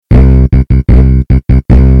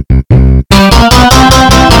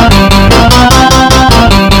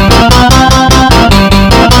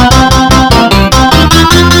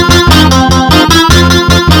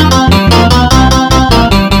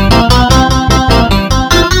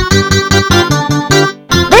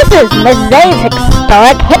is Mrs. A's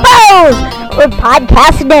Historic Hippos. We're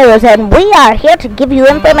podcast news, and we are here to give you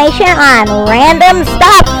information on random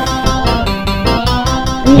stuff.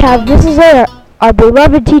 We have Mrs. A, our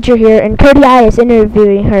beloved teacher here, and Cody I is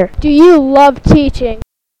interviewing her. Do you love teaching?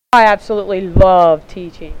 I absolutely love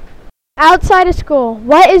teaching. Outside of school,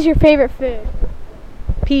 what is your favorite food?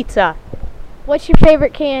 Pizza. What's your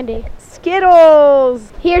favorite candy?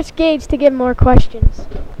 Skittles. Here's Gage to give more questions.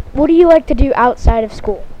 What do you like to do outside of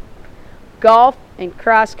school? Golf and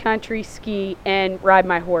cross-country ski and ride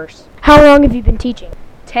my horse. How long have you been teaching?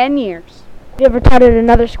 10 years. Have you ever taught at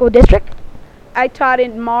another school district? I taught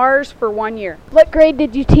in Mars for 1 year. What grade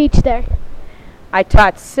did you teach there? I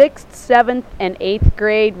taught 6th, 7th, and 8th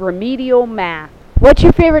grade remedial math. What's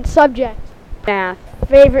your favorite subject? Math.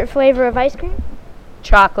 Favorite flavor of ice cream?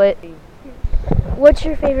 Chocolate. What's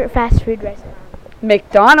your favorite fast food restaurant?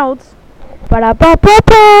 McDonald's.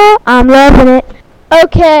 Ba-da-ba-ba-ba! I'm loving it.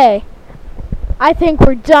 Okay, I think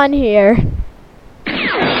we're done here.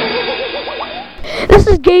 This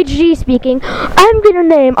is Gage G speaking. I'm going to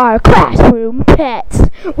name our classroom pets.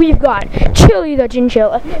 We've got Chili the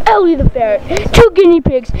chinchilla, Ellie the ferret, 2 guinea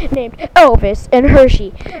pigs named Elvis and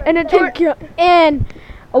Hershey, and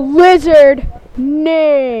a lizard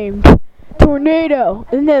named Tornado.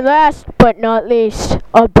 And then last but not least,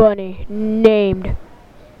 a bunny named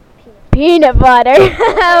Peanut Butter.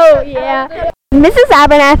 Oh, yeah. Mrs.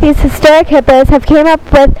 Abernethy's Historic Hippos have came up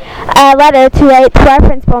with a letter to write to our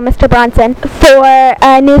principal, Mr. Bronson, for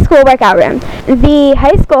a new school workout room. The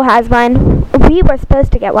high school has one. We were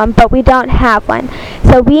supposed to get one, but we don't have one.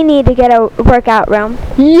 So we need to get a workout room.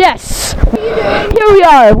 Yes! Here we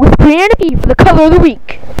are with Brianna P for the color of the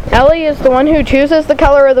week. Ellie is the one who chooses the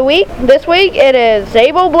color of the week. This week it is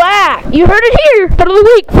Sable Black. You heard it here. Color of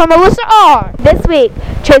the week from Alyssa R. This week,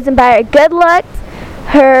 chosen by her good looks,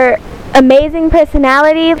 her amazing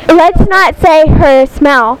personality. Let's not say her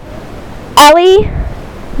smell. Ellie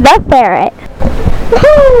the ferret.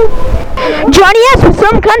 Johnny asked for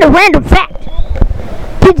some kind of random fact.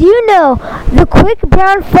 Did you know the quick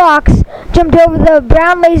brown fox jumped over the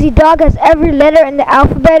brown lazy dog has every letter in the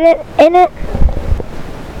alphabet in it?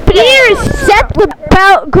 Here's Seth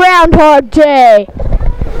about Groundhog Day.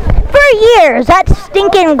 For years, that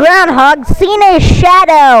stinking groundhog seen his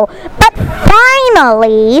shadow. But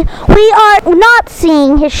finally, we are not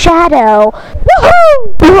seeing his shadow.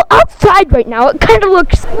 Woohoo! Well, outside right now, it kind of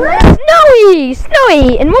looks snowy,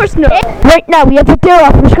 and more snow. Right now, we have the Dare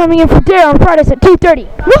offers coming in for Dare on Fridays at 2:30.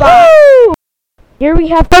 Woohoo! Here we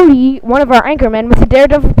have Cody, one of our anchormen, with the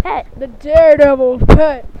Daredevil pet. The Daredevil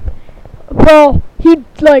pet. Well, he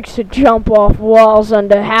likes to jump off walls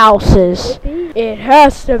onto houses. It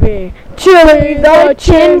has to be Chili the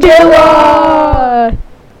Chinchilla!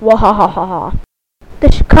 Wahahaha.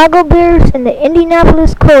 The Chicago Bears and the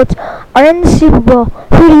Indianapolis Colts are in the Super Bowl.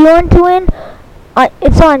 Who do you want to win?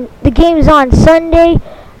 The game's on Sunday.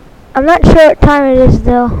 I'm not sure what time it is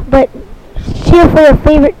though, but cheer for your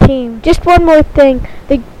favorite team. Just one more thing.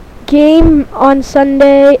 The game on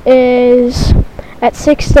Sunday is at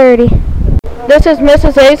 6:30. This is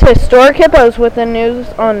Mrs. A's Historic Hippos with the news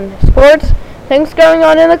on sports, things going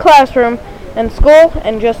on in the classroom and school,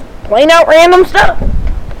 and just plain out random stuff.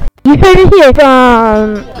 You heard it here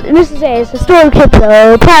from Mrs. A's Historic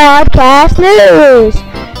Hippo Podcast News.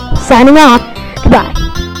 Signing off. Goodbye.